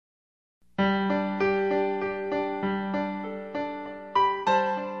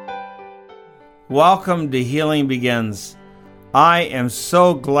Welcome to Healing Begins. I am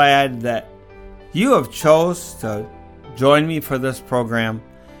so glad that you have chose to join me for this program.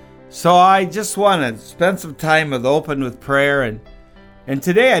 So I just want to spend some time with prayer. And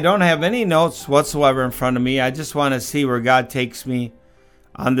today I don't have any notes whatsoever in front of me. I just want to see where God takes me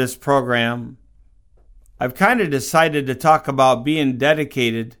on this program. I've kind of decided to talk about being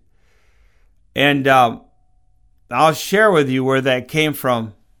dedicated. And I'll share with you where that came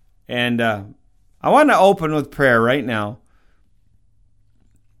from. And I want to open with prayer right now.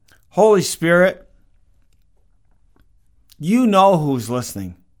 Holy Spirit, you know who's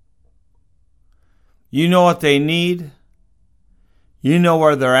listening. You know what they need. You know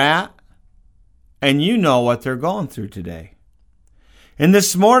where they're at. And you know what they're going through today. And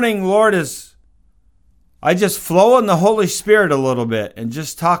this morning, Lord, I just flow in the Holy Spirit a little bit and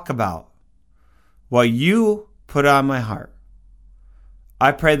just talk about what you put on my heart.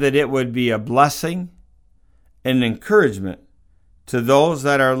 I pray that it would be a blessing and encouragement to those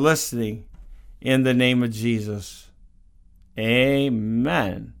that are listening in the name of Jesus.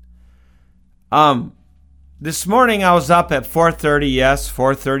 Amen. This morning I was up at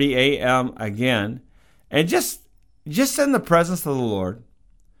 4:30 a.m. again, and just in the presence of the Lord.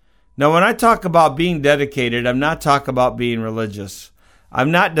 Now, when I talk about being dedicated, I'm not talking about being religious.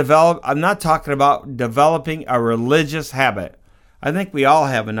 I'm not talking about developing a religious habit. I think we all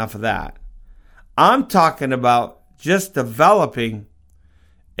have enough of that. I'm talking about just developing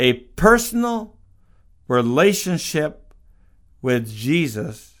a personal relationship with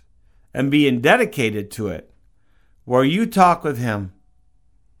Jesus and being dedicated to it, where you talk with him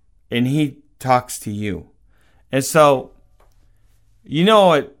and he talks to you. And so, you know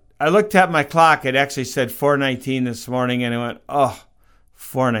what? I looked at my clock. It actually said 4:19 this morning, and I went,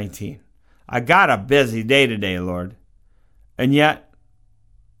 4:19. I got a busy day today, Lord. And yet,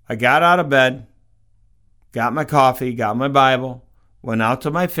 I got out of bed, got my coffee, got my Bible, went out to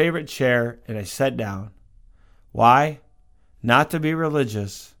my favorite chair, and I sat down. Why? Not to be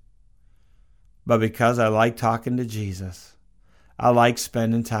religious, but because I like talking to Jesus. I like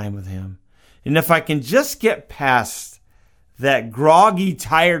spending time with him. And if I can just get past that groggy,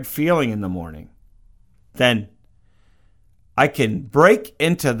 tired feeling in the morning, then I can break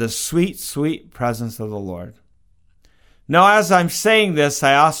into the sweet, sweet presence of the Lord. Now, as I'm saying this,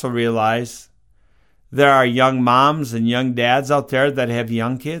 I also realize there are young moms and young dads out there that have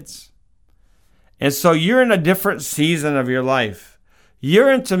young kids. And so you're in a different season of your life. Your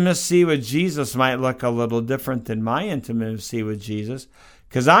intimacy with Jesus might look a little different than my intimacy with Jesus,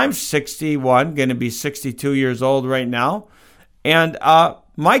 because I'm 61, going to be 62 years old right now. And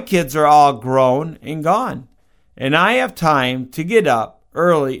my kids are all grown and gone. And I have time to get up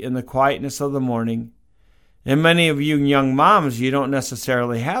early in the quietness of the morning. And many of you young moms, you don't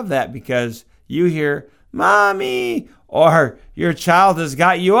necessarily have that because you hear, Mommy, or your child has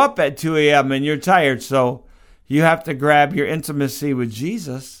got you up at 2 a.m. and you're tired. So you have to grab your intimacy with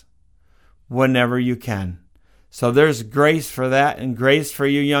Jesus whenever you can. So there's grace for that and grace for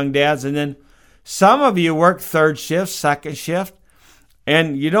you young dads. And then some of you work third shift, second shift,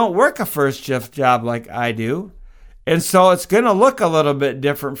 and you don't work a first shift job like I do. And so it's going to look a little bit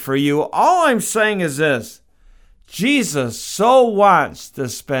different for you. All I'm saying is this. Jesus so wants to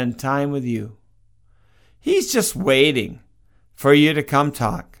spend time with you. He's just waiting for you to come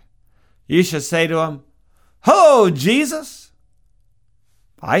talk. You should say to him, Hello, Jesus.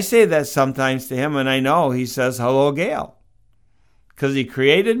 I say that sometimes to him, and I know he says, Hello, Gail. Because he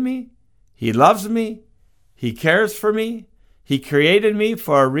created me. He loves me. He cares for me. He created me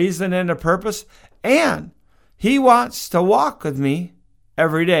for a reason and a purpose. And he wants to walk with me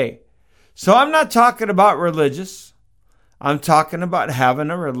every day. So I'm not talking about religious. I'm talking about having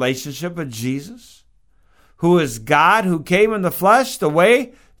a relationship with Jesus, who is God, who came in the flesh, the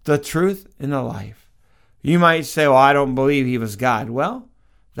way, the truth, and the life. You might say, well, I don't believe he was God. Well,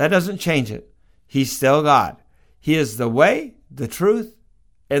 that doesn't change it. He's still God. He is the way, the truth,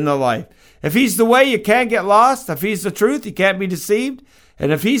 and the life. If he's the way, you can't get lost. If he's the truth, you can't be deceived.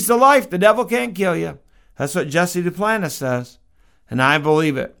 And if he's the life, the devil can't kill you. That's what Jesse Duplantis says. And I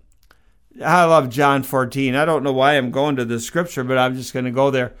believe it. I love John 14. I don't know why I'm going to this scripture, but I'm just going to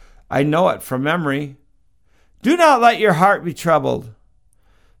go there. I know it from memory. Do not let your heart be troubled.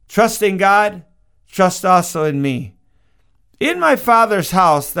 Trust in God. Trust also in me. In my Father's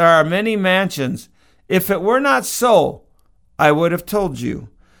house there are many mansions. If it were not so, I would have told you.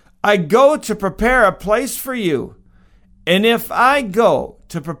 I go to prepare a place for you. And if I go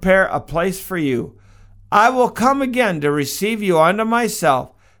to prepare a place for you, I will come again to receive you unto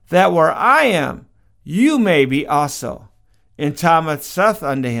myself, that where I am, you may be also. And Thomas saith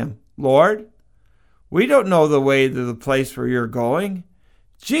unto him, Lord, We don't know the way to the place where you're going.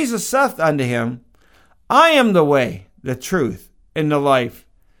 Jesus saith unto him, I am the way, the truth, and the life.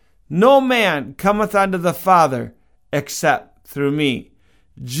 No man cometh unto the Father except through me.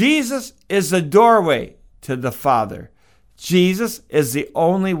 Jesus is the doorway to the Father. Jesus is the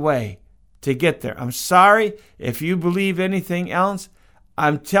only way to get there. I'm sorry if you believe anything else.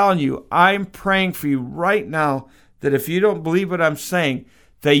 I'm telling you, I'm praying for you right now that if you don't believe what I'm saying,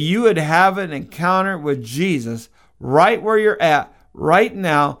 that you would have an encounter with Jesus right where you're at right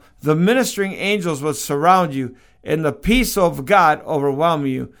now. The ministering angels would surround you and the peace of God overwhelm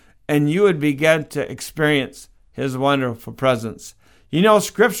you, and you would begin to experience his wonderful presence. You know,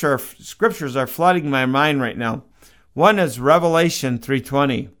 scriptures are flooding my mind right now. One is Revelation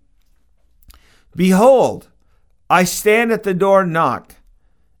 3:20. Behold, I stand at the door and knock.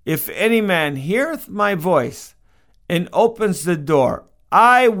 If any man heareth my voice and opens the door,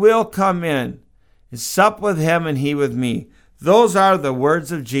 I will come in and sup with him and he with me. Those are the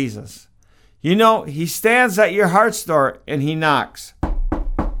words of Jesus. You know, he stands at your heart's door and he knocks.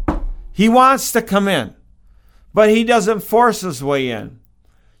 He wants to come in, but he doesn't force his way in.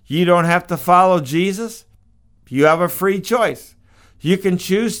 You don't have to follow Jesus. You have a free choice. You can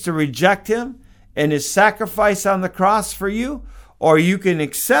choose to reject him and his sacrifice on the cross for you, or you can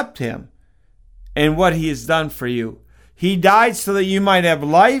accept him and what he has done for you. He died so that you might have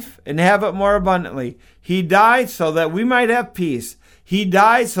life and have it more abundantly. He died so that we might have peace. He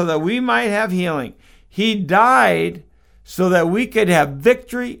died so that we might have healing. He died so that we could have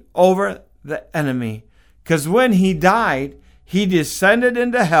victory over the enemy. Because when he died, he descended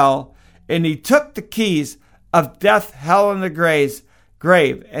into hell and he took the keys of death, hell, and the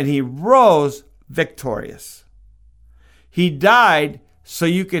grave, and he rose victorious. He died so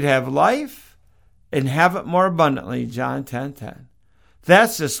you could have life and have it more abundantly, John 10:10.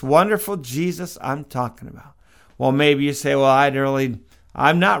 That's this wonderful Jesus I'm talking about. Well, maybe you say, well,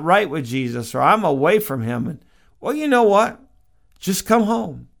 I'm not right with Jesus, or I'm away from him. And well, you know what? Just come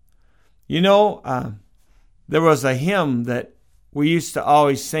home. You know, there was a hymn that we used to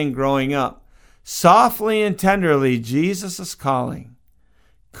always sing growing up. Softly and tenderly, Jesus is calling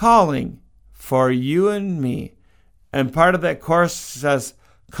for you and me. And part of that chorus says,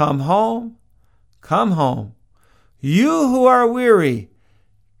 come home, come home. You who are weary,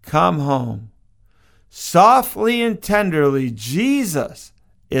 come home. Softly and tenderly, Jesus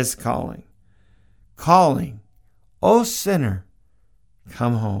is calling. Oh, sinner,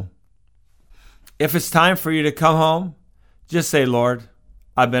 come home. If it's time for you to come home, just say, Lord,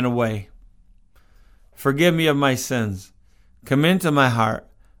 I've been away. Forgive me of my sins. Come into my heart.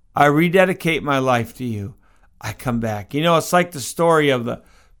 I rededicate my life to you. I come back. You know, it's like the story of the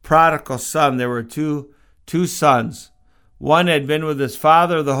prodigal son. There were two sons. One had been with his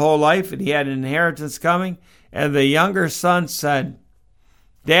father the whole life, and he had an inheritance coming. And the younger son said,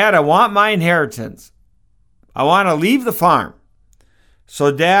 Dad, I want my inheritance. I want to leave the farm.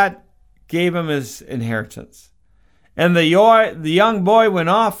 So Dad gave him his inheritance. And the young boy went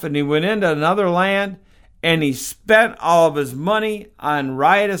off, and he went into another land, and he spent all of his money on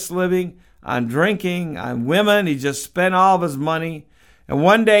riotous living, on drinking, on women. He just spent all of his money. And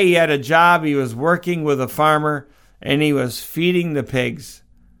one day he had a job. He was working with a farmer, and he was feeding the pigs.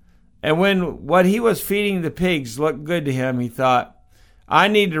 And when what he was feeding the pigs looked good to him, he thought, I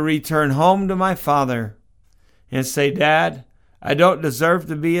need to return home to my father and say, Dad, I don't deserve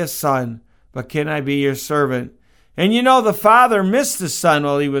to be a son, but can I be your servant? And you know, the father missed his son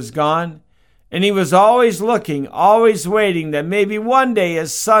while he was gone. And he was always looking, always waiting that maybe one day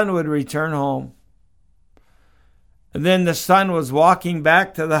his son would return home. And then the son was walking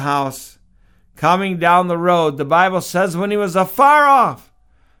back to the house, coming down the road. The Bible says when he was afar off,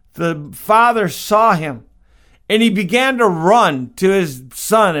 the father saw him. And he began to run to his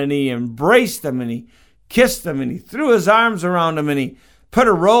son, and he embraced him, and he kissed him, and he threw his arms around him, and he put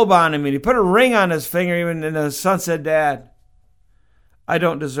a robe on him, and he put a ring on his finger. And the son said, Dad, I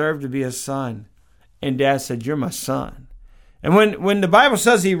don't deserve to be a son. And Dad said, you're my son. And when the Bible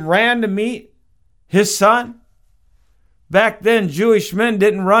says he ran to meet his son, back then Jewish men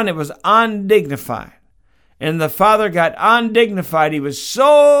didn't run. It was undignified. And the father got undignified. He was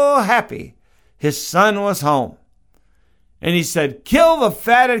so happy his son was home. And he said, kill the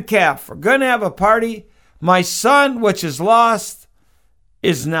fatted calf. We're going to have a party. My son, which is lost,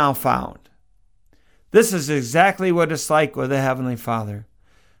 is now found. This is exactly what it's like with the Heavenly Father.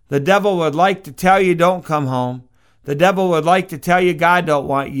 The devil would like to tell you don't come home. The devil would like to tell you God don't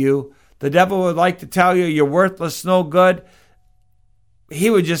want you. The devil would like to tell you you're worthless, no good. He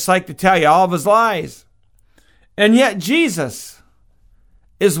would just like to tell you all of his lies. And yet Jesus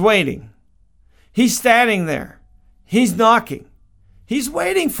is waiting. He's standing there. He's knocking. He's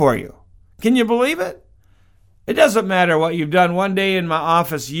waiting for you. Can you believe it? It doesn't matter what you've done. One day in my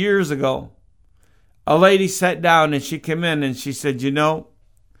office years ago, a lady sat down and she came in and she said,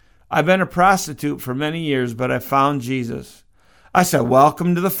 I've been a prostitute for many years, but I found Jesus. I said,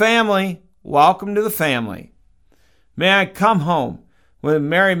 welcome to the family. Welcome to the family. May I come home? When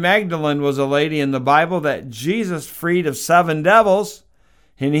Mary Magdalene was a lady in the Bible that Jesus freed of 7 devils,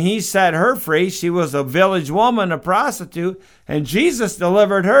 and he set her free. She was a village woman, a prostitute, and Jesus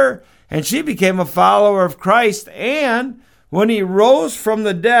delivered her, and she became a follower of Christ. And when he rose from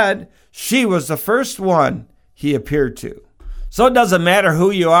the dead, she was the first one he appeared to. So it doesn't matter who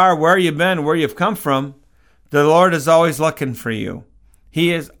you are, where you've been, where you've come from. The Lord is always looking for you.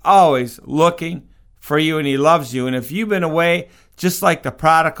 He is always looking for you, and he loves you. And if you've been away, just like the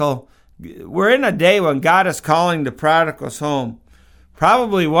prodigal, we're in a day when God is calling the prodigals home.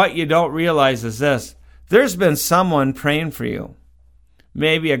 Probably what you don't realize is this. There's been someone praying for you.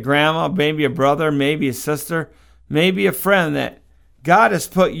 Maybe a grandma, maybe a brother, maybe a sister, maybe a friend that God has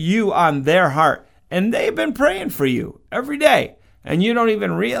put you on their heart. And they've been praying for you every day. And you don't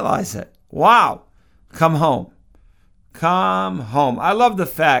even realize it. Wow. Come home. Come home. I love the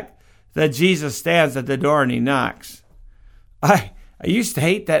fact that Jesus stands at the door and he knocks. I used to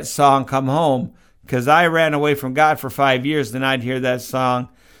hate that song, Come Home, because I ran away from God for 5 years, and I'd hear that song,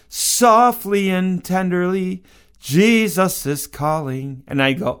 softly and tenderly, Jesus is calling. And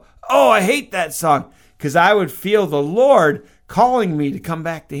I'd go, oh, I hate that song, because I would feel the Lord calling me to come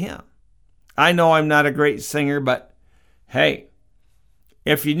back to him. I know I'm not a great singer, but hey,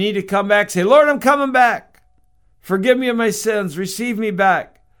 if you need to come back, say, Lord, I'm coming back. Forgive me of my sins. Receive me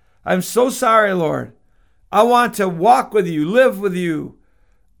back. I'm so sorry, Lord. I want to walk with you, live with you.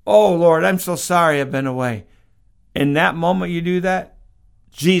 Oh, Lord, I'm so sorry I've been away. In that moment you do that,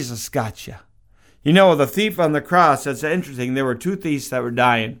 Jesus got you. The thief on the cross, that's interesting. There were 2 thieves that were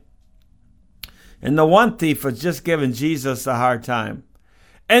dying. And the one thief was just giving Jesus a hard time.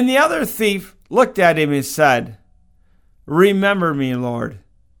 And the other thief looked at him and said, remember me, Lord,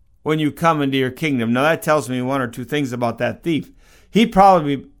 when you come into your kingdom. Now that tells me 1 or 2 things about that thief. He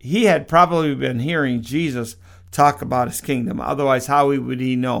had probably been hearing Jesus talk about his kingdom. Otherwise, how would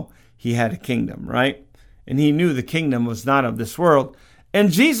he know he had a kingdom, right? And he knew the kingdom was not of this world.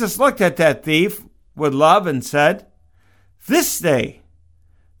 And Jesus looked at that thief with love and said, this day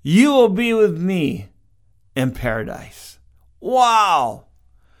you will be with me in paradise. Wow.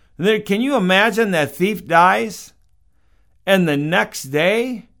 Can you imagine that thief dies and the next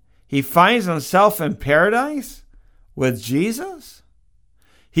day he finds himself in paradise with Jesus?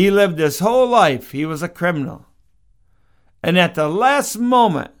 He lived his whole life. He was a criminal. And at the last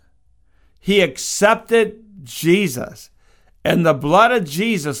moment, he accepted Jesus. And the blood of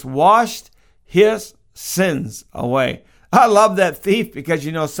Jesus washed his sins away. I love that thief because,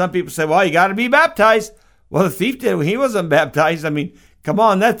 some people say, well, you got to be baptized. Well, the thief did. He wasn't baptized. Come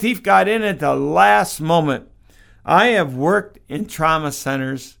on, that thief got in at the last moment. I have worked in trauma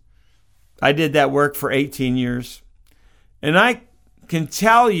centers. I did that work for 18 years. And I can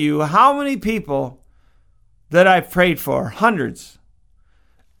tell you how many people that I've prayed for, hundreds,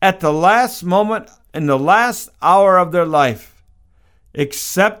 at the last moment, in the last hour of their life,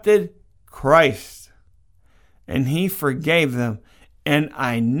 accepted Christ. And he forgave them. And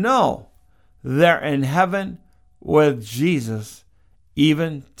I know they're in heaven with Jesus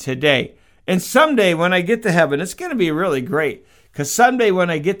even today. And someday when I get to heaven, it's going to be really great. Because someday when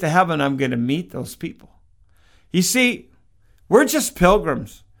I get to heaven, I'm going to meet those people. You see, we're just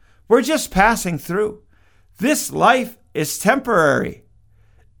pilgrims. We're just passing through. This life is temporary.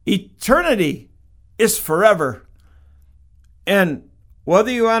 Eternity is forever. And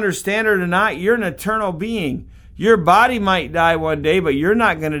whether you understand it or not, you're an eternal being. Your body might die one day, but you're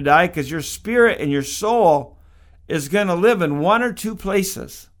not going to die because your spirit and your soul is going to live in 1 or 2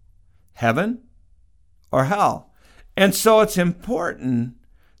 places, heaven or hell. And so it's important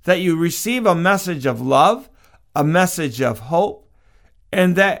that you receive a message of love, a message of hope,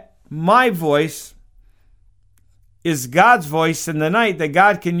 and that my voice is God's voice in the night, that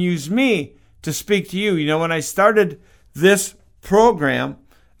God can use me to speak to you. When I started this program,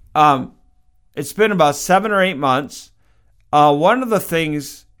 it's been about 7 or 8 months. One of the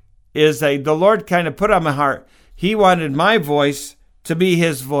things is that the Lord kind of put on my heart, he wanted my voice to be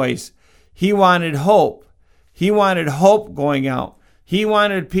his voice. He wanted hope. He wanted hope going out. He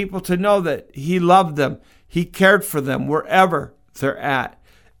wanted people to know that he loved them. He cared for them wherever they're at.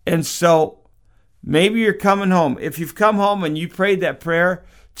 And so maybe you're coming home. If you've come home and you prayed that prayer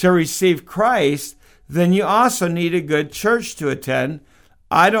to receive Christ, then you also need a good church to attend.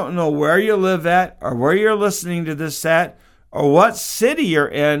 I don't know where you live at or where you're listening to this at or what city you're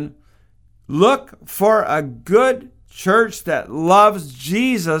in. Look for a good church that loves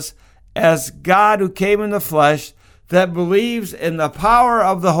Jesus as God who came in the flesh, that believes in the power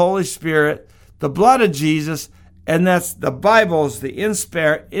of the Holy Spirit, the blood of Jesus, and that's the Bible's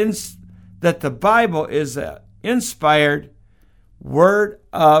that the Bible is an inspired Word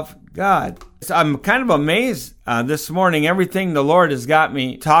of God. I'm kind of amazed this morning, everything the Lord has got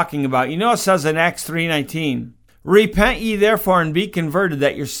me talking about. You know, it says in Acts 3:19, repent ye therefore and be converted,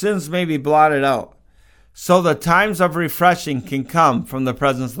 that your sins may be blotted out, so the times of refreshing can come from the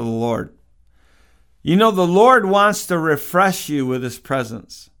presence of the Lord. You know, the Lord wants to refresh you with His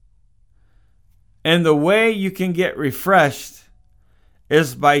presence. And the way you can get refreshed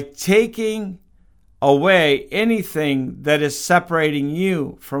is by taking away anything that is separating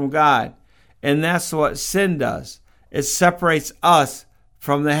you from God. And that's what sin does. It separates us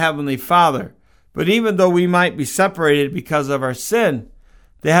from the Heavenly Father. But even though we might be separated because of our sin,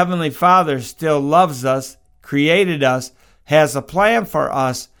 the Heavenly Father still loves us, created us, has a plan for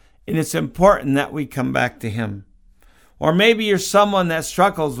us, and it's important that we come back to Him. Or maybe you're someone that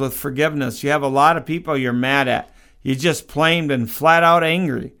struggles with forgiveness. You have a lot of people you're mad at. You just plain been flat out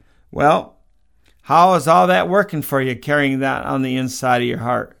angry. Well, how is all that working for you, carrying that on the inside of your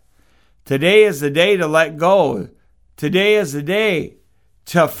heart? Today is the day to let go. Today is the day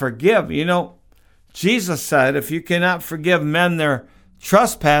to forgive. You know, Jesus said, if you cannot forgive men their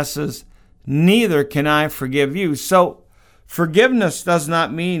trespasses, neither can I forgive you. So forgiveness does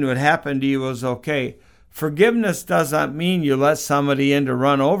not mean what happened to you was okay. Forgiveness does not mean you let somebody in to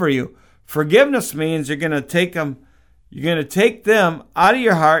run over you. Forgiveness means you're going to take them out of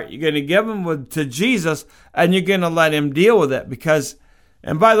your heart. You're going to give them to Jesus, and you're going to let Him deal with it. Because,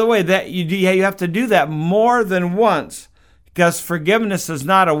 and by the way, that you have to do that more than once, because forgiveness is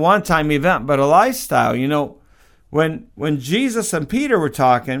not a one-time event, but a lifestyle. You know, when Jesus and Peter were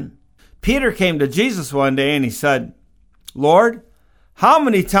talking, Peter came to Jesus one day and he said, Lord, how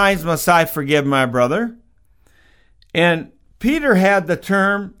many times must I forgive my brother? And Peter had the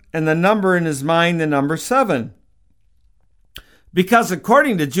term and the number in his mind, the number 7. Because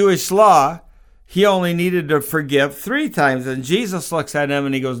according to Jewish law, he only needed to forgive 3 times. And Jesus looks at him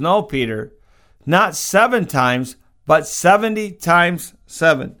and he goes, no, Peter, not 7 times, but 70 times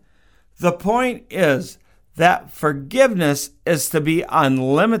 7. The point is that forgiveness is to be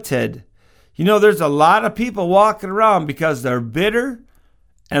unlimited. You know, there's a lot of people walking around because they're bitter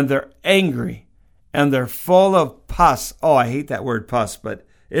and they're angry and they're full of pus. Oh, I hate that word pus, but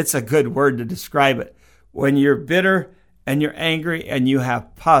it's a good word to describe it. When you're bitter and you're angry and you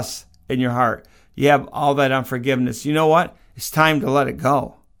have pus in your heart, you have all that unforgiveness. You know what? It's time to let it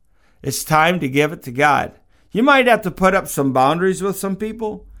go. It's time to give it to God. You might have to put up some boundaries with some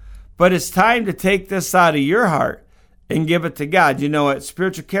people, but it's time to take this out of your heart and give it to God. You know, at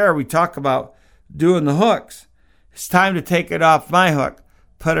Spiritual Care, we talk about doing the hooks. It's time to take it off my hook,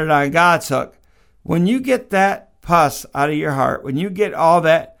 put it on God's hook. When you get that pus out of your heart, when you get all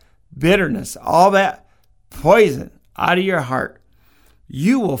that bitterness, all that poison out of your heart,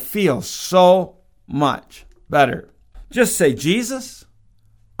 you will feel so much better. Just say, Jesus,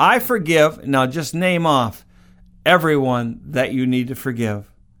 I forgive. Now just name off everyone that you need to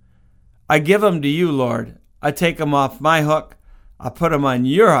forgive. I give them to you, Lord. I take them off my hook. I put them on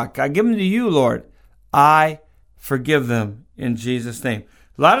your hook. I give them to you, Lord. I forgive them in Jesus' name.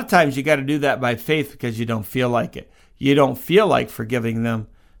 A lot of times you got to do that by faith because you don't feel like it. You don't feel like forgiving them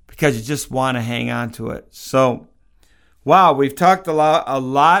because you just want to hang on to it. So, wow, we've talked a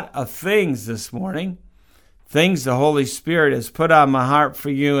lot of things this morning, things the Holy Spirit has put on my heart for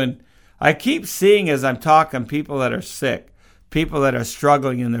you. And I keep seeing as I'm talking people that are sick, people that are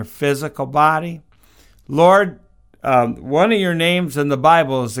struggling in their physical body. Lord, one of your names in the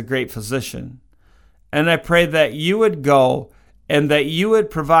Bible is the Great Physician. And I pray that you would go and that you would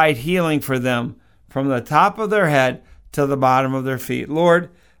provide healing for them from the top of their head to the bottom of their feet. Lord,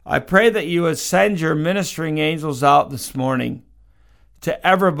 I pray that you would send your ministering angels out this morning to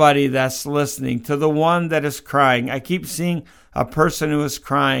everybody that's listening, to the one that is crying. I keep seeing a person who is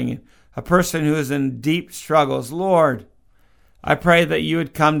crying, a person who is in deep struggles. Lord, I pray that you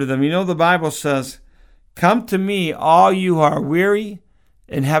would come to them. You know, the Bible says, come to me, all you who are weary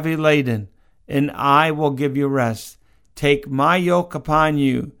and heavy laden, and I will give you rest. Take my yoke upon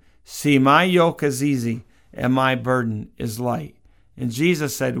you. See, my yoke is easy and my burden is light. And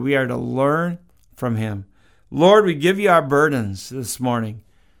Jesus said we are to learn from him. Lord, we give you our burdens this morning.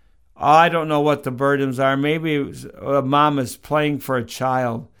 I don't know what the burdens are. Maybe a mom is praying for a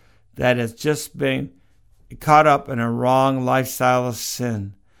child that has just been caught up in a wrong lifestyle of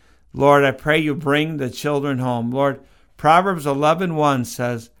sin. Lord, I pray you bring the children home. Lord, Proverbs 11:1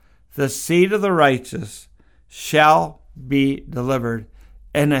 says, the seed of the righteous shall be delivered.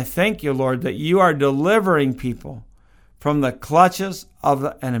 And I thank you, Lord, that you are delivering people from the clutches of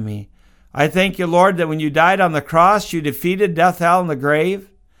the enemy. I thank you, Lord, that when you died on the cross, you defeated death, hell, and the grave.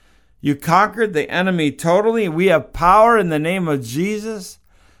 You conquered the enemy totally. We have power in the name of Jesus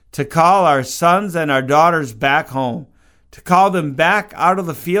to call our sons and our daughters back home, to call them back out of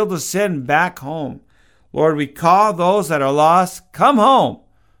the field of sin, back home. Lord, we call those that are lost, come home,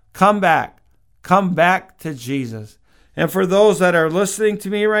 come back to Jesus. And for those that are listening to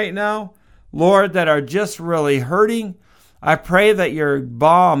me right now, Lord, that are just really hurting, I pray that your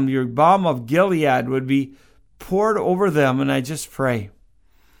balm of Gilead would be poured over them. And I just pray,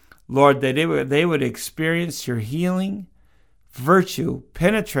 Lord, that they would experience your healing virtue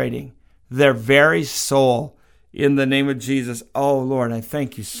penetrating their very soul in the name of Jesus. Oh, Lord, I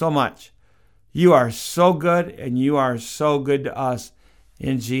thank you so much. You are so good, and you are so good to us.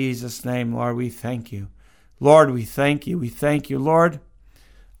 In Jesus' name, Lord, we thank you. Lord, we thank you. We thank you, Lord.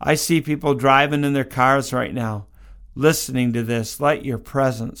 I see people driving in their cars right now, listening to this. Let your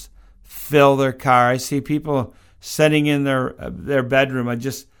presence fill their car. I see people sitting in their bedroom. I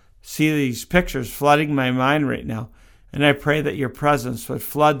just see these pictures flooding my mind right now. And I pray that your presence would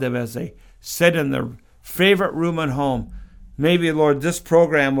flood them as they sit in their favorite room at home. Maybe, Lord, this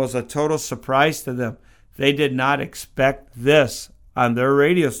program was a total surprise to them. They did not expect this on their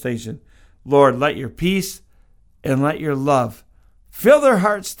radio station. Lord, let your peace and let your love fill their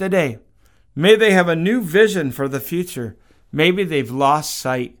hearts today. May they have a new vision for the future. Maybe they've lost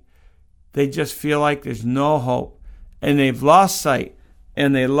sight. They just feel like there's no hope. And they've lost sight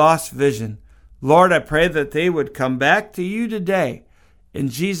and they lost vision. Lord, I pray that they would come back to you today. In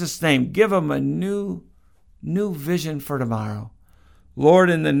Jesus' name, give them a new vision for tomorrow. Lord,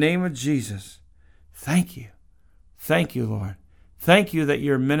 in the name of Jesus, thank you. Thank you, Lord. Thank you that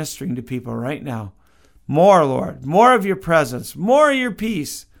you're ministering to people right now. More, Lord, more of your presence, more of your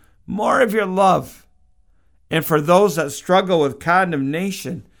peace, more of your love. And for those that struggle with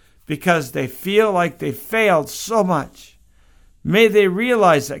condemnation because they feel like they failed so much, may they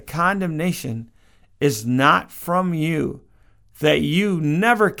realize that condemnation is not from you, that you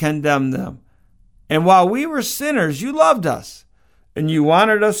never condemned them. And while we were sinners, you loved us and you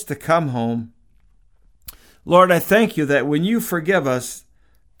wanted us to come home. Lord, I thank you that when you forgive us,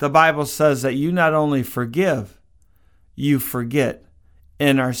 the Bible says that you not only forgive, you forget.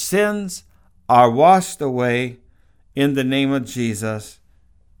 And our sins are washed away in the name of Jesus.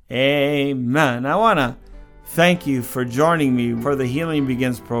 Amen. I want to thank you for joining me for the Healing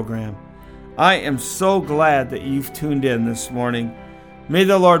Begins program. I am so glad that you've tuned in this morning. May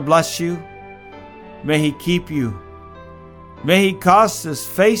the Lord bless you. May he keep you. May he cause his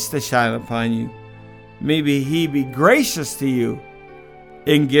face to shine upon you. Maybe he be gracious to you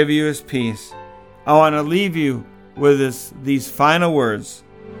and give you his peace. I want to leave you with these final words.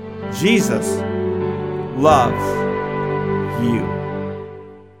 Jesus loves you.